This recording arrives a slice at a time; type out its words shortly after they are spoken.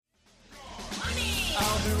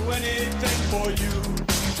anything for you.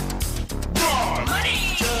 More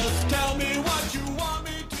money! Just tell me what you want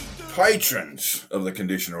me to do. Patrons of the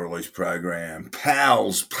Conditional Release Program,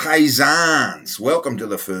 pals, paysans, welcome to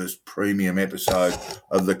the first premium episode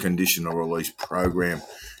of the Conditional Release Program.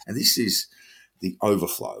 And this is the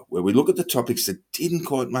Overflow, where we look at the topics that didn't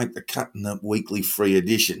quite make the cut in the weekly free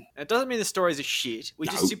edition. It doesn't mean the stories are shit. We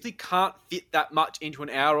just simply can't fit that much into an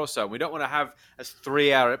hour or so. We don't want to have a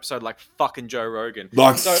 3-hour episode like fucking Joe Rogan.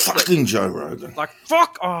 Joe Rogan. Like,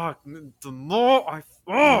 fuck! Oh, the more I...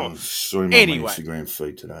 Oh! Sorry, my Instagram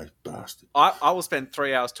feed today, bastard. I will spend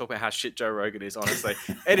 3 hours talking about how shit Joe Rogan is, honestly.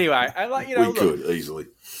 Anyway, and we could, easily.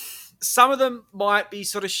 Some of them might be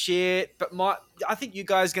sort of shit, but I think you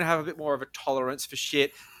guys are going to have a bit more of a tolerance for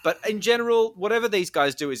shit. But in general, whatever these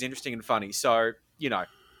guys do is interesting and funny. So,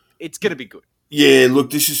 it's going to be good. Yeah, look,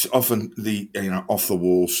 this is often the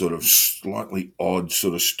off-the-wall sort of slightly odd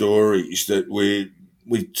sort of stories that we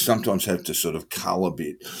sometimes have to sort of cull a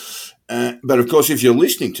bit. But, of course, if you're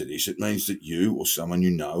listening to this, it means that you or someone you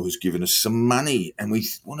know has given us some money, and we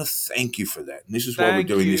want to thank you for that. And this is why we're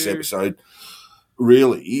doing this episode.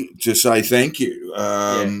 Really, to say thank you,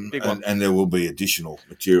 and there will be additional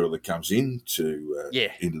material that comes into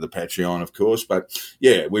the Patreon, of course. But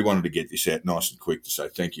we wanted to get this out nice and quick to say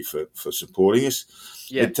thank you for supporting us.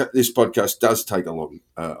 Yeah. This podcast does take a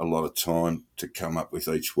lot of time to come up with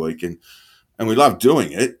each week, and we love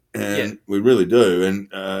doing it, and we really do.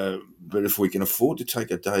 And but if we can afford to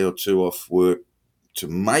take a day or two off work to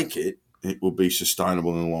make it, it will be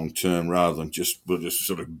sustainable in the long term rather than we'll just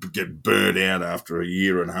sort of get burnt out after a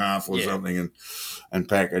year and a half or something and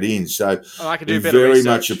pack it in. So we very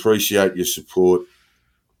much appreciate your support.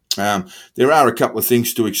 There are a couple of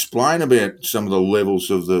things to explain about some of the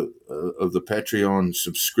levels of the Patreon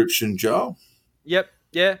subscription, Joel. Yep.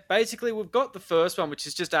 Yeah, basically we've got the first one, which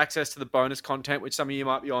is just access to the bonus content, which some of you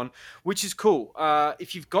might be on, which is cool.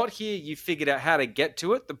 If you've got here, you've figured out how to get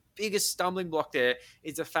to it. The biggest stumbling block there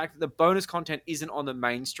is the fact that the bonus content isn't on the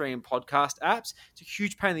mainstream podcast apps. It's a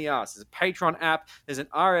huge pain in the ass. There's a Patreon app. There's an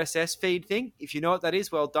RSS feed thing. If you know what that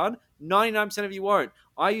is, well done. 99% of you won't.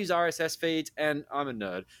 I use RSS feeds, and I'm a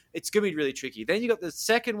nerd. It's going to be really tricky. Then you got the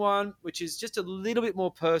second one, which is just a little bit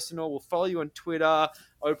more personal. We'll follow you on Twitter,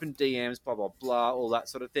 open DMs, blah, blah, blah, all that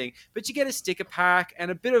sort of thing. But you get a sticker pack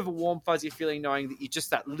and a bit of a warm, fuzzy feeling knowing that you're just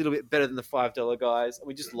that little bit better than the $5 guys. And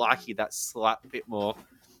we just like you that slight bit more.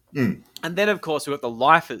 And then, of course, we've got the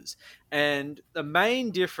lifers. And the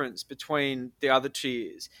main difference between the other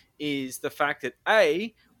tiers is the fact that,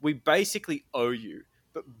 A, we basically owe you.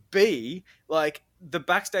 But B, like the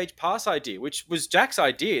backstage pass idea, which was Jack's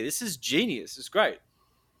idea. This is genius. It's great.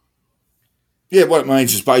 Yeah, what it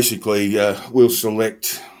means is basically we'll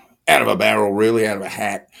select out of a barrel, really, out of a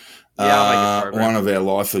hat, one of our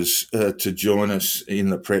lifers to join us in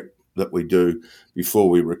the prep that we do before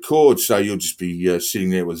we record. So you'll just be sitting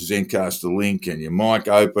there with Zencaster link and your mic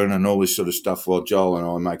open and all this sort of stuff while Joel and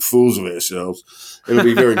I make fools of ourselves. It'll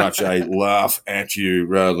be very much a laugh at you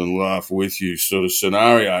rather than laugh with you sort of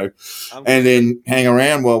scenario. And then hang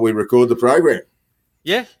around while we record the program.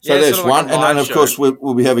 Yeah. So there's sort of one. And then, of course,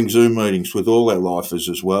 we'll be having Zoom meetings with all our lifers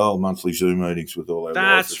as well, monthly Zoom meetings with all our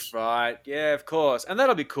lifers. That's right. Yeah, of course. And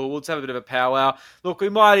that'll be cool. We'll just have a bit of a powwow. Look, we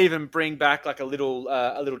might even bring back like a little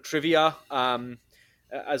trivia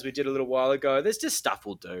as we did a little while ago. There's just stuff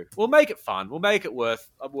we'll do. We'll make it fun. We'll make it worth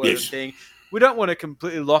a thing. We don't want to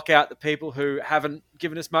completely lock out the people who haven't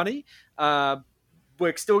given us money.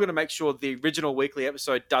 We're still going to make sure the original weekly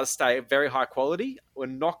episode does stay very high quality. We're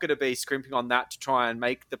not going to be scrimping on that to try and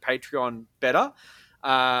make the Patreon better.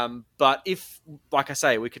 But if, like I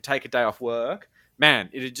say, we could take a day off work, man,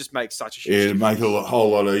 it'd just make such a huge difference. It'd make it a whole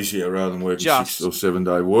lot easier rather than working 6 or 7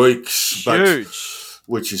 day weeks. Huge.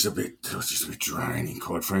 Which is just a bit draining,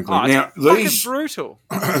 quite frankly. Oh, now, these brutal.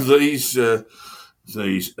 these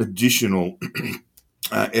additional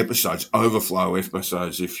episodes, overflow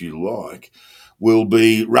episodes, if you like, will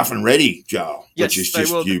be rough and ready, Joel, which is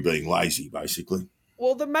just you being lazy, basically.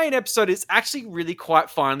 Well, the main episode is actually really quite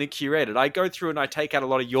finely curated. I go through and I take out a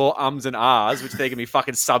lot of your ums and ahs, which they're going to be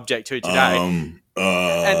fucking subject to today.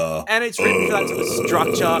 And it's written for that sort of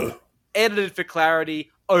structure, edited for clarity,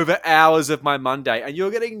 over hours of my Monday. And you're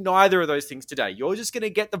getting neither of those things today. You're just going to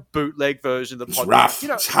get the bootleg version of the podcast. It's rough.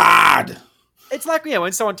 It's hard. It's like,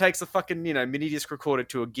 when someone takes a fucking, mini disc recorder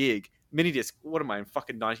to a gig. Mini disc, what am I in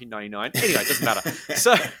fucking 1999? Anyway, it doesn't matter.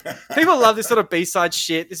 So people love this sort of B-side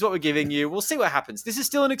shit. This is what we're giving you. We'll see what happens. This is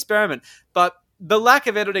still an experiment. But the lack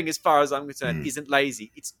of editing, as far as I'm concerned, isn't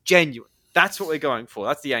lazy. It's genuine. That's what we're going for.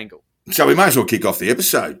 That's the angle. So we might as well kick off the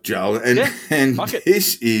episode, Joel. And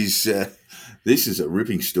this is This is a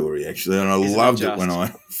ripping story, actually, and I Isn't loved it it when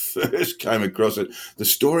just? I first came across it. The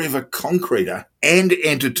story of a concreter and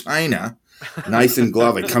entertainer, Nathan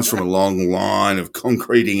Glover. It comes from a long line of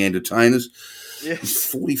concreting entertainers. Yes. He's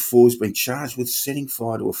 44. He's been charged with setting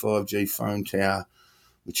fire to a 5G phone tower,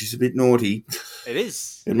 which is a bit naughty. It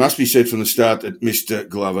is. It must be said from the start that Mr.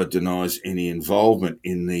 Glover denies any involvement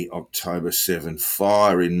in the October 7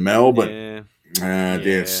 fire in Melbourne,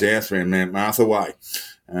 down south around Mount Martha Way.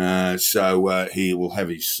 So he will have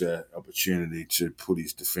his opportunity to put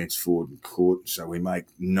his defence forward in court. So we make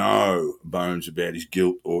no bones about his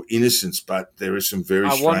guilt or innocence, but there is some very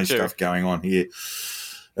strange stuff going on here.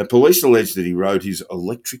 Police allege that he rode his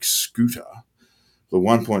electric scooter the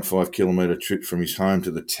 1.5 kilometre trip from his home to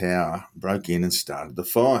the tower, broke in and started the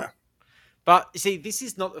fire. But, you see, this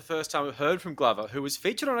is not the first time we've heard from Glover, who was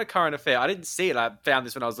featured on A Current Affair. I didn't see it. I found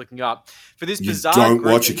this when I was looking up. For this bizarre You don't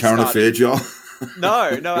watch A Current Affair, Joel?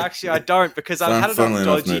 No, actually I don't, because I've had enough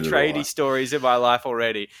dodgy tradie stories in my life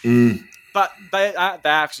already. But they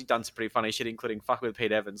actually done some pretty funny shit, including fuck with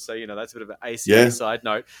Pete Evans. So, that's a bit of an ACA side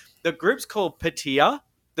note. The group's called PATIA,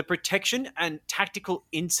 the Protection and Tactical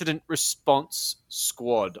Incident Response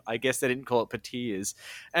Squad. I guess they didn't call it PATIAs.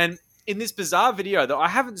 And in this bizarre video that I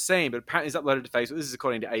haven't seen, but apparently is uploaded to Facebook, this is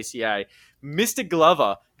according to ACA, Mr.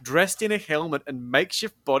 Glover, dressed in a helmet and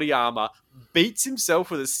makeshift body armor, beats himself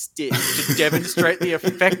with a stick to demonstrate the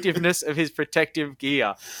effectiveness of his protective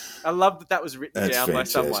gear. I love that was written down by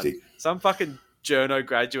someone. Some fucking journo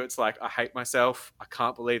graduate's like, I hate myself. I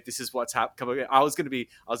can't believe this is what's happening. I was going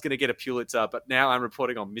to get a Pulitzer, but now I'm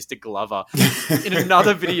reporting on Mr. Glover. In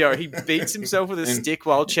another video, he beats himself with a stick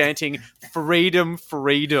while chanting, "Freedom,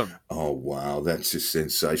 freedom." Oh, wow. That's just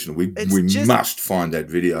sensational. We must find that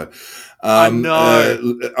video. I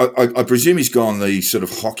know. I presume he's gone the sort of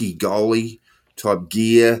hockey goalie type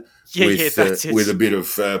gear. That's it. With a bit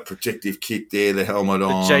of protective kit there, the helmet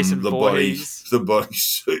on, Jason the body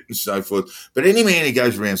suit and so forth. But any man who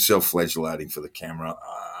goes around self-flagellating for the camera,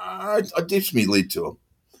 I dips me lid to him.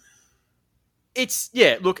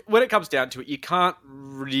 Look, when it comes down to it, you can't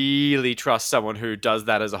really trust someone who does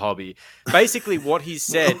that as a hobby. Basically, what he's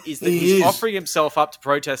said is that he's offering himself up to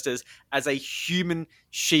protesters as a human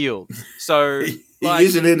shield. So he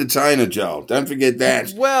is an entertainer, Joel. Don't forget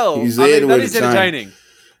that. Well, he's there to that is entertaining.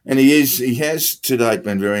 And he has to date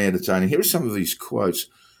been very entertaining. Here are some of his quotes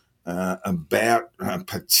about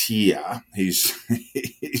PATIA, his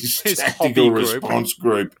tactical response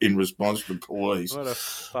group in response to police.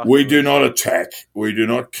 We do not attack. We do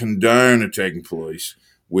not condone attacking police.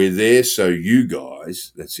 We're there so you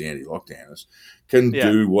guys, that's the anti-lockdowners, can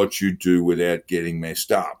do what you do without getting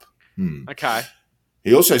messed up. Okay.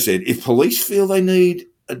 He also said, if police feel they need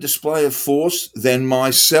a display of force, then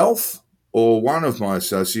myself or one of my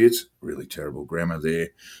associates, really terrible grammar there,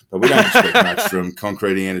 but we don't expect much from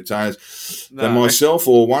concreting entertainers, then myself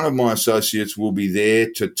or one of my associates will be there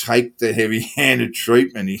to take the heavy-handed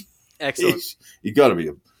treatment. Excellent. He's got to be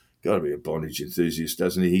a bondage enthusiast,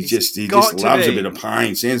 doesn't he? He just loves a bit of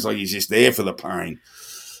pain. Sounds like he's just there for the pain.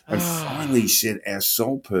 And finally, he said, our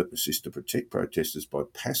sole purpose is to protect protesters by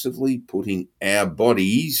passively putting our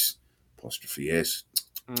bodies, apostrophe S,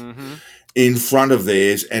 in front of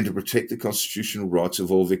theirs and to protect the constitutional rights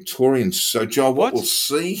of all Victorians. So, Joel, what we'll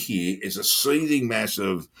see here is a seething mass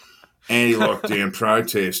of anti-lockdown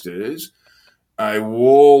protesters, a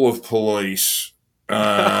wall of police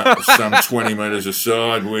some 20 metres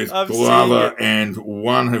aside with Glover and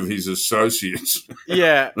one of his associates.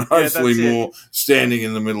 Yeah. Hopefully more standing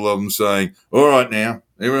in the middle of them saying, all right now,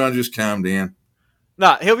 everyone just calm down.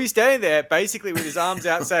 No, he'll be standing there basically with his arms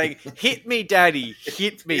out saying, hit me, daddy,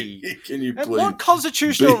 hit me. Can you please? And what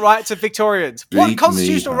constitutional rights of Victorians? What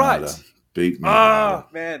constitutional rights? Beat me harder.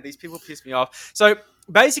 Man, these people piss me off. So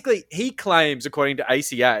basically, he claims, according to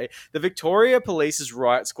ACA, the Victoria Police's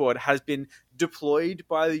riot squad has been deployed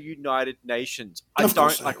by the United Nations.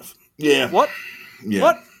 Yeah. What? Yeah.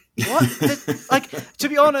 What? To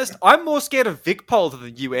be honest, I'm more scared of VicPol than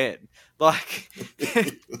the UN.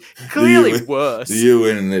 Clearly worse. The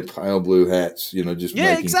UN and their pale blue hats,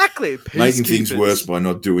 exactly. Making things worse by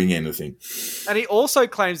not doing anything. And he also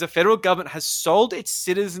claims the federal government has sold its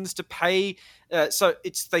citizens to pay. They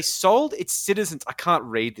sold its citizens. I can't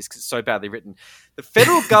read this because it's so badly written. The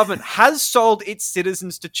federal government has sold its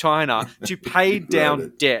citizens to China to pay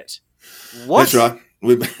down debt. What? That's right.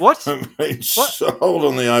 We've been sold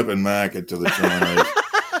on the open market to the Chinese.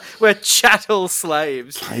 We're chattel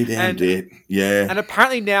slaves. Pay down debt, yeah. And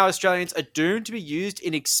apparently now Australians are doomed to be used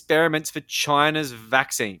in experiments for China's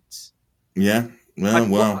vaccines. Yeah,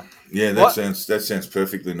 that sounds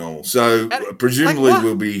perfectly normal. So presumably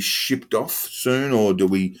we'll be shipped off soon, or do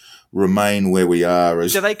we remain where we are.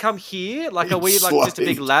 As Do they come here? Like, are we like just a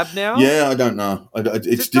big lab now? Yeah, I don't know.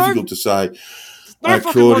 It's difficult to say. No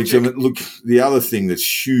fucking logic. Look, the other thing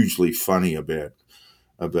that's hugely funny about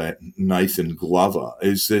Nathan Glover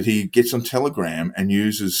is that he gets on Telegram and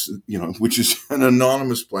uses, which is an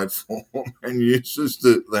anonymous platform, and uses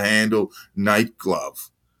the handle Nate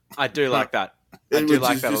Glove. I do like that. I do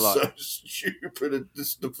like that a lot. So stupid. It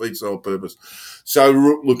just defeats the whole purpose. So,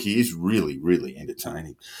 look, he is really, really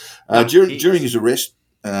entertaining. During his arrest,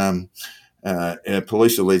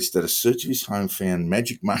 police alleged that a search of his home found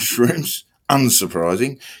magic mushrooms,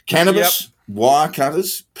 unsurprising, cannabis, wire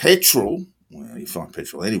cutters, petrol. Well, you find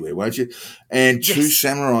petrol anywhere, won't you? And two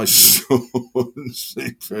samurai swords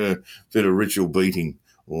for a bit of ritual beating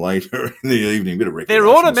later in the evening. Bit of They're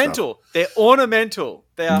ornamental. Stuff. They're ornamental.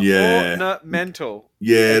 They are ornamental.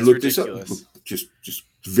 Yeah, that's look, ridiculous. Just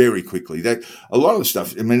very quickly. That a lot of the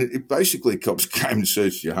stuff. I mean, basically, cops came and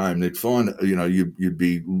searched your home. They'd find, there'd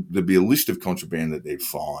be a list of contraband that they'd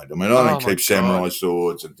find. I mean, I don't keep samurai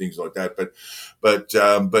swords and things like that, but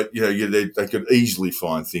they could easily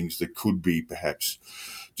find things that could be perhaps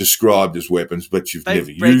described as weapons, but you've never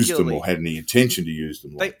used them or had any intention to use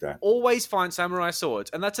them like that. They always find samurai swords,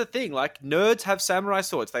 and that's the thing. Like, nerds have samurai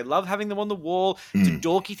swords. They love having them on the wall. It's a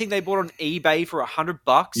dorky thing they bought on eBay for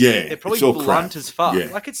 $100. Yeah, they're probably blunt as fuck. Yeah.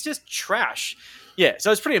 Like, it's just trash. Yeah,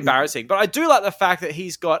 so it's pretty embarrassing. But I do like the fact that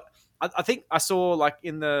he's got. I think I saw, like,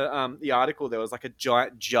 in the article, there was like a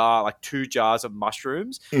giant jar, like 2 jars of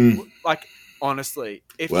mushrooms. Like, honestly,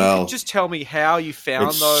 if you could just tell me how you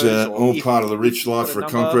found those. It's all part of the rich life for a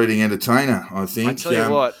concreting entertainer, I think. I tell you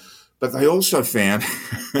what. But they also found,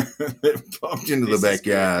 they popped into the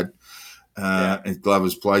backyard at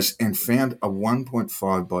Glover's place and found a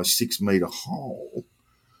 1.5 by 6 metre hole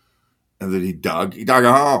that he dug. He dug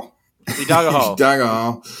a hole. He dug a hole.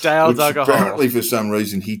 Dale dug a hole. Apparently, for some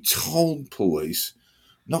reason, he told police,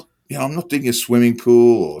 I'm not digging a swimming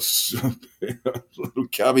pool or a little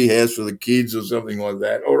cubby house for the kids or something like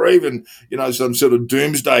that, or even, some sort of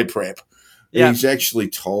doomsday prep. Yeah. He's actually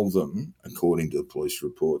told them, according to the police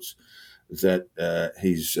reports, that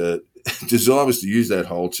his desire was to use that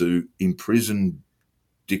hole to imprison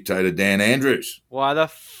dictator Dan Andrews. Why the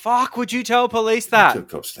fuck would you tell police that? Tell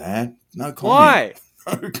cops that. No comment. Why?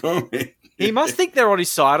 No comment. He must think they're on his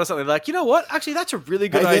side or something. Like, you know what? Actually, that's a really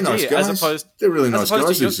good idea. Nice guys. They're really nice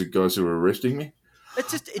guys. These are guys who are arresting me.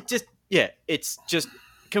 It's just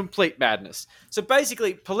complete madness. So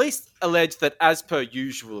basically, police allege that, as per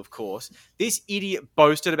usual, of course, this idiot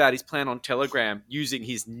boasted about his plan on Telegram using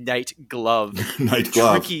his Nate Glove. Nate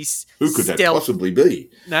Glove. Who could that possibly be?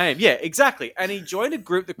 Name. Yeah, exactly. And he joined a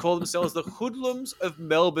group that called themselves the Hoodlums of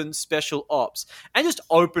Melbourne Special Ops and just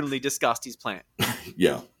openly discussed his plan.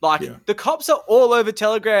 Yeah. The cops are all over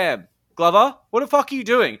Telegram. Glover, what the fuck are you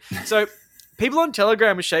doing? So people on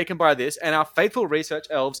Telegram are shaken by this, and our faithful research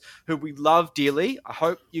elves, who we love dearly. I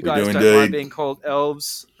hope you guys don't mind being called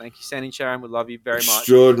elves. Thank you, Sandy and Sharon. We love you very much.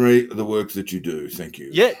 Extraordinary, the work that you do. Thank you.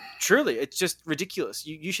 Yeah, truly. It's just ridiculous.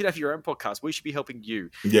 You should have your own podcast. We should be helping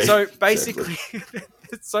you. Yeah, so basically,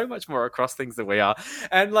 there's so much more across things than we are.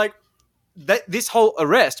 And this whole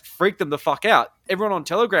arrest freaked them the fuck out. Everyone on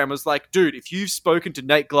Telegram was like, dude, if you've spoken to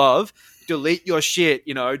Nate Glove, delete your shit,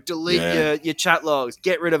 delete your chat logs,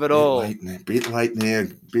 get rid of it all. Bit late now,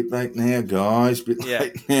 guys. Bit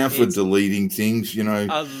late now for deleting things, A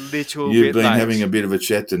little bit You've been having a bit of a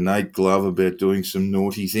chat to Nate Glove about doing some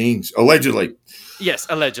naughty things. Allegedly. Yes,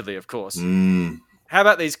 allegedly, of course. How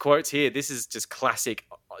about these quotes here? This is just classic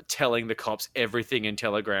telling the cops everything in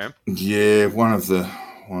Telegram. Yeah, one of the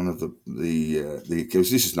because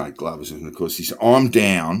this is Nate Glover, and of course he said, "I'm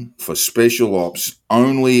down for special ops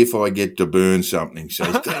only if I get to burn something." So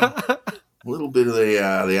he's got a little bit of the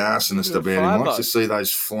arsonist about him. He wants to see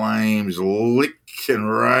those flames lick and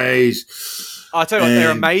raise. I'll tell you what,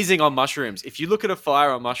 they're amazing on mushrooms. If you look at a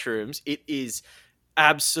fire on mushrooms, it is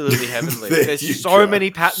absolutely heavenly. There's so many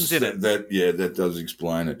patterns in it. That does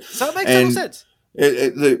explain it. So it makes total sense.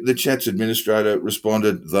 The chat's administrator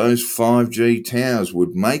responded, those 5G towers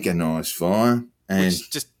would make a nice fire. And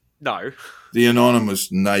which just, no. The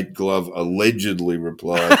anonymous Nate Glove allegedly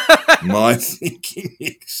replied, my thinking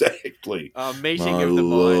exactly. Meeting of the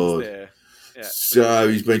minds there. Yeah, so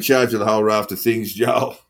he's been charged with a whole raft of things, Joel.